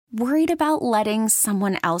Worried about letting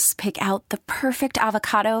someone else pick out the perfect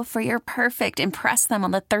avocado for your perfect impress them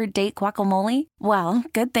on the third date guacamole? Well,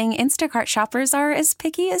 good thing Instacart shoppers are as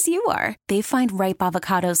picky as you are. They find ripe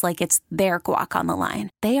avocados like it's their guac on the line.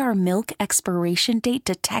 They are milk expiration date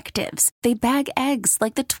detectives. They bag eggs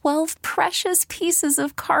like the 12 precious pieces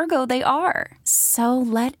of cargo they are. So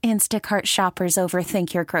let Instacart shoppers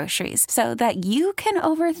overthink your groceries so that you can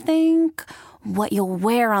overthink what you'll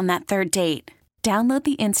wear on that third date. Download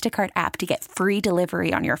the Instacart app to get free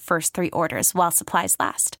delivery on your first 3 orders while supplies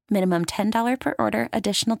last. Minimum $10 per order.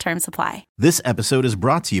 Additional terms apply. This episode is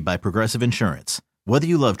brought to you by Progressive Insurance. Whether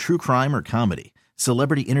you love true crime or comedy,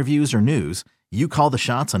 celebrity interviews or news, you call the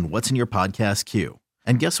shots on what's in your podcast queue.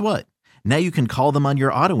 And guess what? Now you can call them on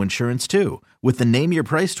your auto insurance too with the Name Your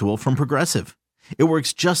Price tool from Progressive. It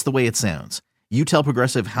works just the way it sounds. You tell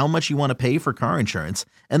Progressive how much you want to pay for car insurance,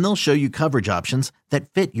 and they'll show you coverage options that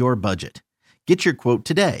fit your budget. Get your quote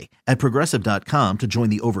today at Progressive.com to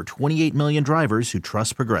join the over 28 million drivers who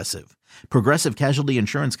trust Progressive. Progressive Casualty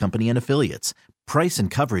Insurance Company and Affiliates. Price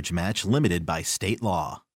and coverage match limited by state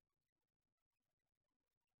law.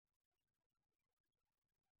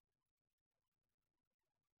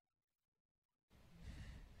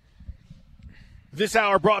 This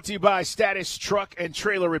hour brought to you by Status Truck and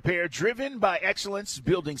Trailer Repair, driven by excellence,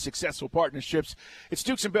 building successful partnerships. It's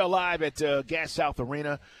Dukes and Bell live at Gas South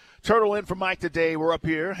Arena. Turtle in for Mike today. We're up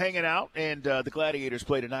here hanging out, and the Gladiators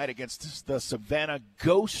play tonight against the Savannah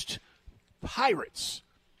Ghost Pirates,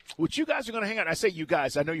 which you guys are going to hang out. I say you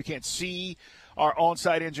guys. I know you can't see our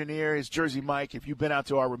on-site engineer, his Jersey Mike. If you've been out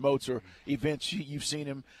to our remotes or events, you've seen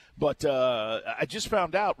him. But I just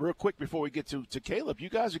found out real quick before we get to Caleb, you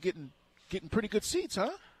guys are getting pretty good seats,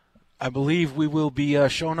 huh? I believe we will be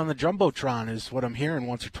shown on the Jumbotron is what I'm hearing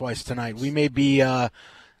once or twice tonight. We may be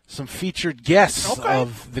some featured guests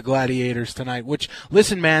of the Gladiators tonight, which,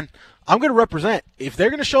 listen, man, I'm going to represent. If they're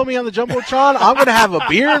going to show me on the Jumbotron, I'm going to have a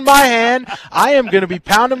beer in my hand. I am going to be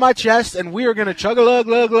pounding my chest, and we are going to chug-a-lug,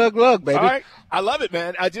 lug, lug, lug, baby. All right. I love it,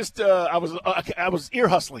 man. I just I was ear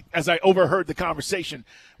hustling as I overheard the conversation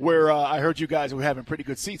where I heard you guys were having pretty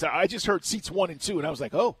good seats. I just heard seats 1 and 2, and I was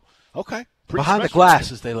like, oh, okay. Behind the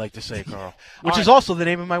glass, as they like to say, Carl, which is also the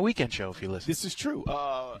name of my weekend show, if you listen. This is true,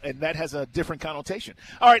 and that has a different connotation.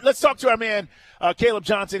 All right, let's talk to our man, Caleb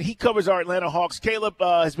Johnson. He covers our Atlanta Hawks. Caleb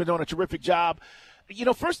has been doing a terrific job. You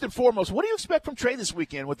know, first and foremost, what do you expect from Trae this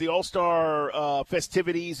weekend with the All-Star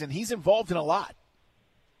festivities? And he's involved in a lot.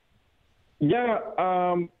 Yeah,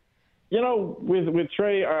 you know, with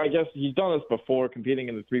Trae, I guess he's done this before, competing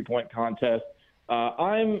in the three-point contest.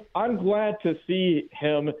 I'm glad to see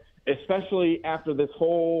him, especially after this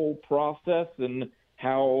whole process and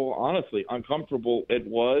how, honestly, uncomfortable it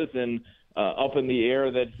was and up in the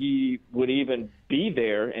air that he would even be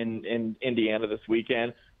there in Indiana this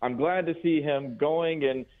weekend. I'm glad to see him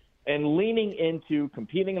going and leaning into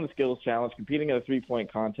competing in the skills challenge, competing in a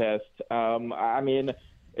three-point contest. I mean,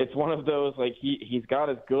 it's one of those, like, he's got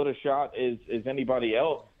as good a shot as anybody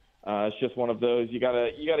else. It's just one of those, you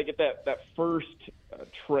gotta get that first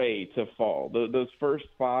tray to fall. Those first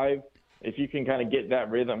 5, if you can kind of get that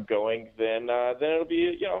rhythm going, then it'll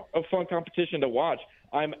be, you know, a fun competition to watch.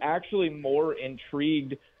 I'm actually more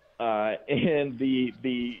intrigued in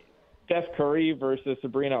the Steph Curry versus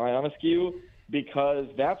Sabrina Ionescu, because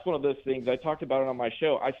that's one of those things, I talked about it on my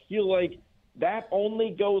show. I feel like that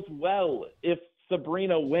only goes well if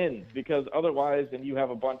Sabrina wins, because otherwise, then you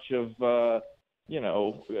have a bunch of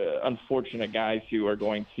unfortunate guys who are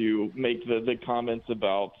going to make the comments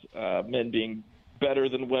about men being better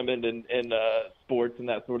than women in sports and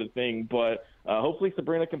that sort of thing. But hopefully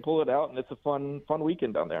Sabrina can pull it out, and it's a fun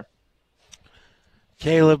weekend down there.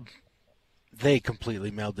 Caleb, they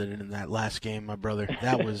completely melded in that last game, my brother.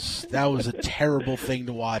 That was a terrible thing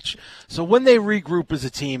to watch. So when they regroup as a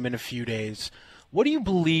team in a few days, what do you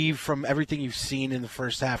believe from everything you've seen in the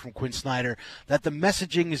first half from Quin Snyder that the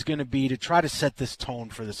messaging is going to be to try to set this tone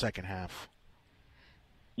for the second half?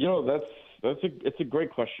 You know, it's a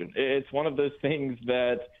great question. It's one of those things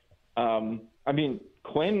that,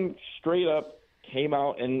 Quin straight up came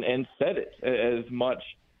out and said it as much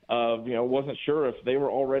of, wasn't sure if they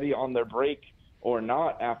were already on their break or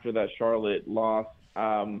not after that Charlotte loss.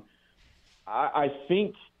 I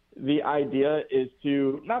think the idea is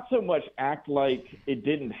to not so much act like it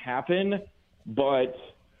didn't happen, but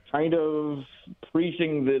kind of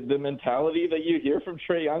preaching the mentality that you hear from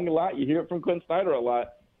Trae Young a lot. You hear it from Quin Snyder a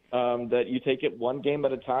lot, that you take it one game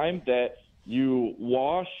at a time, that you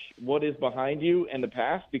wash what is behind you in the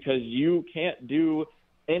past, because you can't do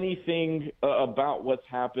anything about what's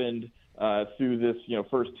happened through this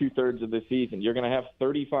first 2/3 of the season. You're going to have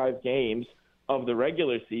 35 games of the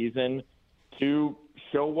regular season to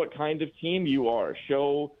show what kind of team you are,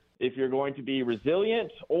 show if you're going to be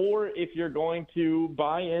resilient or if you're going to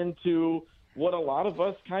buy into what a lot of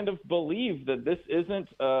us kind of believe, that this isn't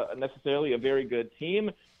necessarily a very good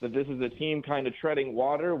team, that this is a team kind of treading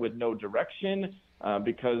water with no direction,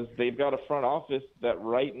 because they've got a front office that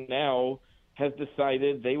right now has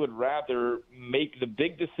decided they would rather make the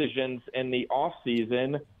big decisions in the off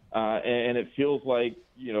season, and it feels like,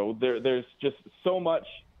 you know, there's just so much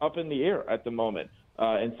up in the air at the moment.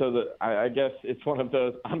 And so I guess it's one of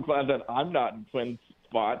those, I'm glad that I'm not in Quin's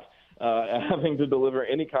spot, having to deliver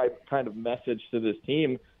any kind of message to this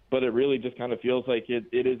team, but it really just kind of feels like it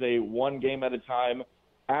is a one game at a time.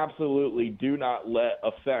 Absolutely do not let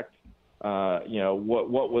affect,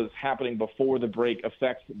 what was happening before the break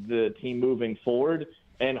affect the team moving forward.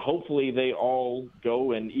 And hopefully they all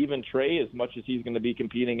go, and even Trae, as much as he's going to be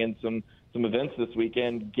competing in some events this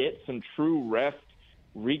weekend, get some true rest,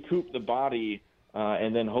 recoup the body,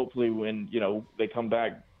 and then hopefully when, you know, they come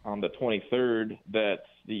back on the 23rd, that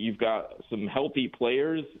you've got some healthy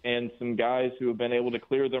players and some guys who have been able to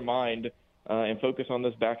clear their mind and focus on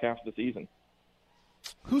this back half of the season.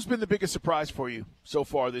 Who's been the biggest surprise for you so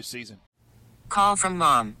far this season? Call from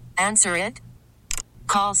mom. Answer it.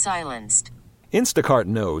 Call silenced. Instacart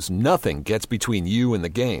knows nothing gets between you and the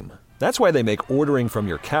game. That's why they make ordering from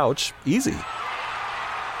your couch easy.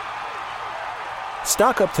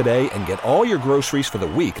 Stock up today and get all your groceries for the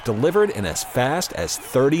week delivered in as fast as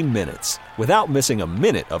 30 minutes without missing a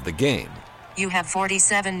minute of the game. You have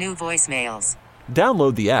 47 new voicemails.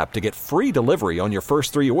 Download the app to get free delivery on your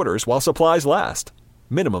first 3 orders while supplies last.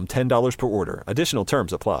 Minimum $10 per order. Additional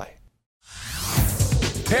terms apply.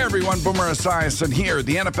 Hey everyone, Boomer Esiason here.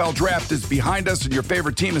 The NFL Draft is behind us and your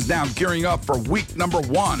favorite team is now gearing up for week number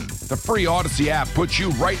 1. The free Odyssey app puts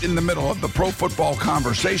you right in the middle of the pro football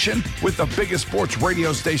conversation with the biggest sports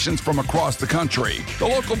radio stations from across the country. The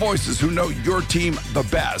local voices who know your team the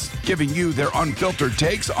best, giving you their unfiltered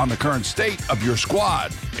takes on the current state of your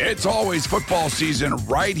squad. It's always football season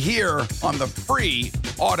right here on the free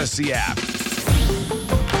Odyssey app.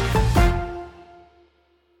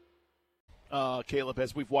 Caleb,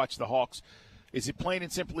 as we've watched the Hawks, is it plain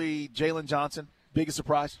and simply Jalen Johnson? Biggest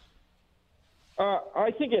surprise?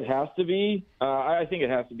 I think it has to be. I think it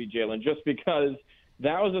has to be Jalen, just because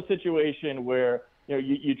that was a situation where, you know,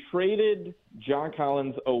 you traded John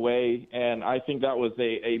Collins away, and I think that was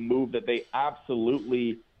a move that they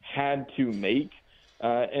absolutely had to make.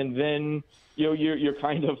 And then, you know, you're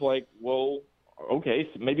kind of like, well, okay,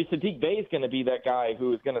 so maybe Sadiq Bey is going to be that guy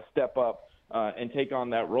who is going to step up and take on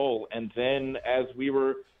that role. And then as we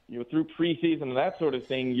were, you know, through preseason and that sort of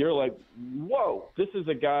thing, you're like, whoa, this is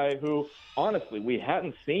a guy who, honestly, we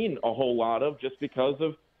hadn't seen a whole lot of, just because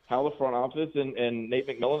of how the front office and Nate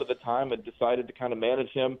McMillan at the time had decided to kind of manage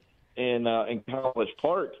him in College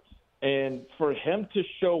Park. And for him to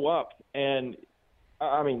show up, and,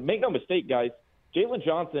 I mean, make no mistake, guys, Jalen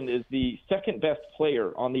Johnson is the second best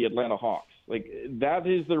player on the Atlanta Hawks. Like, that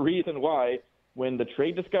is the reason why, when the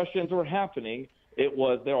trade discussions were happening, it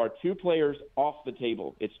was, there are 2 players off the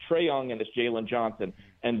table. It's Trae Young and it's Jalen Johnson.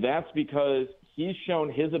 And that's because he's shown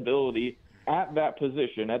his ability at that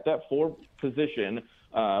position, at that 4 position,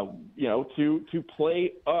 to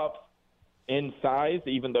play up in size,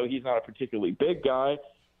 even though he's not a particularly big guy.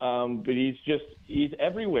 But he's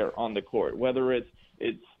everywhere on the court, whether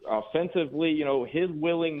it's offensively, you know, his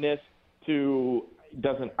willingness to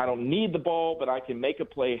I don't need the ball, but I can make a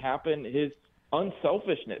play happen. His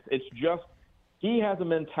unselfishness. It's just, he has a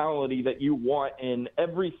mentality that you want in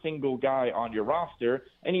every single guy on your roster,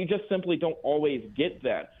 and you just simply don't always get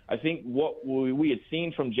that. I think what we had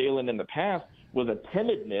seen from Jalen in the past was a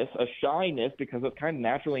timidness, a shyness, because it's kind of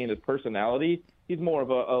naturally in his personality. He's more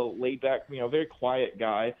of a laid-back, you know, very quiet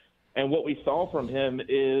guy. And what we saw from him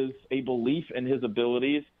is a belief in his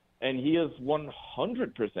abilities, and he has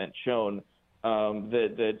 100% shown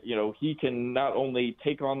that you know, he can not only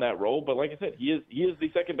take on that role, but like I said, he is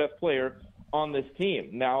the second best player on this team.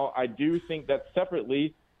 Now, I do think that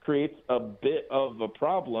separately creates a bit of a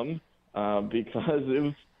problem because it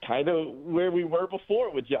was kind of where we were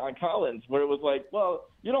before with John Collins, where it was like, well,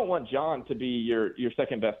 you don't want John to be your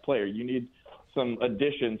second best player. You need some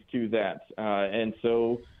additions to that, and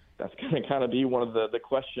so that's going to kind of be one of the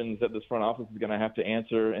questions that this front office is going to have to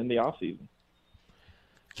answer in the offseason.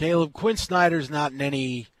 Caleb, Quin Snyder's not in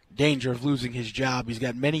any danger of losing his job. He's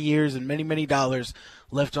got many years and many, many dollars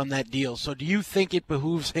left on that deal. So do you think it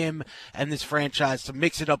behooves him and this franchise to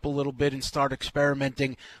mix it up a little bit and start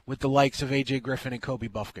experimenting with the likes of A.J. Griffin and Kobe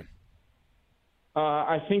Bufkin?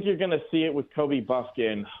 I think you're going to see it with Kobe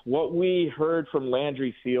Bufkin. What we heard from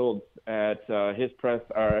Landry Fields at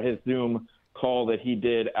his Zoom call that he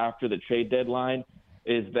did after the trade deadline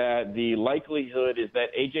is that the likelihood is that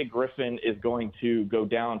A.J. Griffin is going to go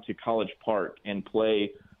down to College Park and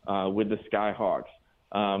play with the Skyhawks.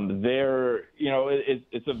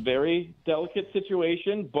 It's a very delicate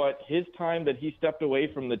situation, but his time that he stepped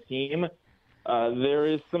away from the team, there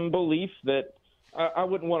is some belief that I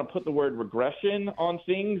wouldn't want to put the word regression on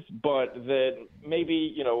things, but that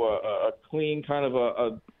maybe, a clean kind of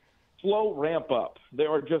a slow ramp up. There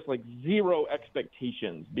are just like zero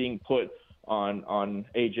expectations being put on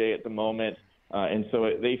AJ at the moment. And so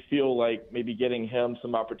they feel like maybe getting him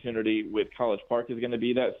some opportunity with College Park is going to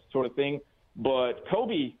be that sort of thing. But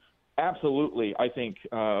Kobe, absolutely, I think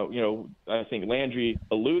Landry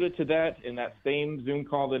alluded to that in that same Zoom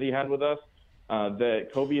call that he had with us, that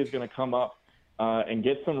Kobe is going to come up and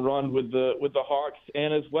get some run with the Hawks.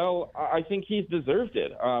 And as well, I think he's deserved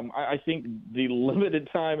it. I think the limited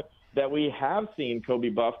time that we have seen Kobe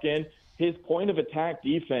Bufkin, his point of attack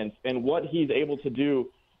defense and what he's able to do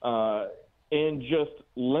in just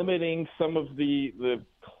limiting some of the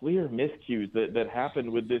clear miscues that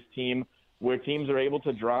happened with this team, where teams are able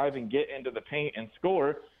to drive and get into the paint and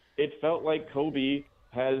score. It felt like Kobe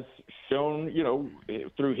has shown,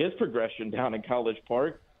 through his progression down in College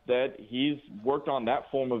Park, that he's worked on that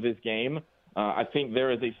form of his game. I think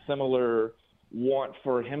there is a similar want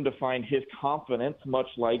for him to find his confidence, much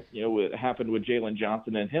like, what happened with Jalen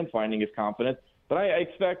Johnson and him finding his confidence. But I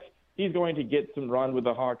expect he's going to get some run with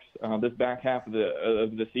the Hawks this back half of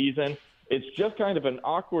the season. It's just kind of an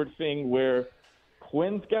awkward thing where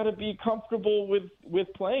Quin's got to be comfortable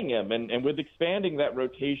with playing him and with expanding that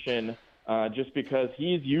rotation, just because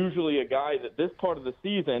he's usually a guy that this part of the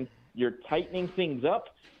season you're tightening things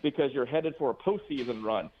up because you're headed for a postseason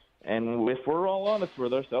run. And if we're all honest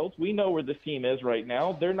with ourselves, we know where this team is right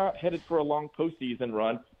now. They're not headed for a long postseason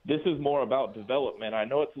run. This is more about development. I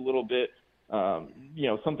know it's a little bit,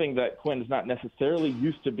 something that Quinn is not necessarily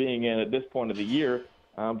used to being in at this point of the year.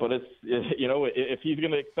 But if he's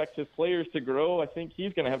going to expect his players to grow, I think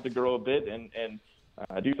he's going to have to grow a bit and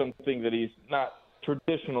do something that he's not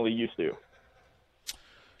traditionally used to.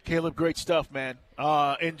 Caleb, great stuff, man.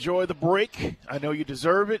 Enjoy the break. I know you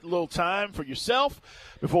deserve it. A little time for yourself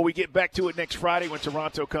before we get back to it next Friday when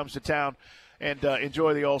Toronto comes to town. And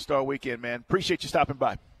enjoy the All-Star weekend, man. Appreciate you stopping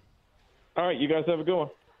by. All right, you guys have a good one.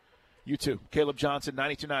 You too. Caleb Johnson,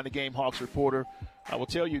 92.9 The Game, Hawks reporter. I will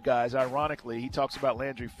tell you guys, ironically, he talks about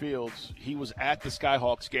Landry Fields. He was at the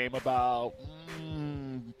Skyhawks game about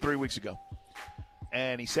 3 weeks ago.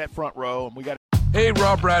 And he sat front row, and we got Hey,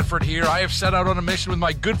 Rob Bradford here. I have set out on a mission with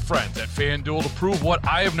my good friends at FanDuel to prove what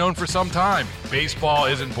I have known for some time. Baseball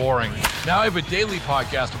isn't boring. Now I have a daily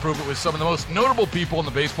podcast to prove it with some of the most notable people in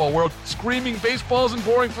the baseball world, screaming baseball isn't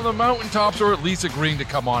boring from the mountaintops, or at least agreeing to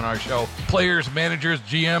come on our show. Players, managers,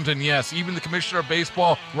 GMs, and yes, even the commissioner of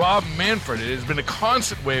baseball, Rob Manfred. It has been a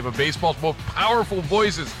constant wave of baseball's most powerful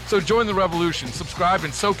voices. So join the revolution. Subscribe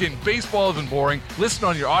and soak in Baseball Isn't Boring. Listen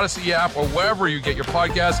on your Odyssey app or wherever you get your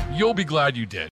podcasts. You'll be glad you did.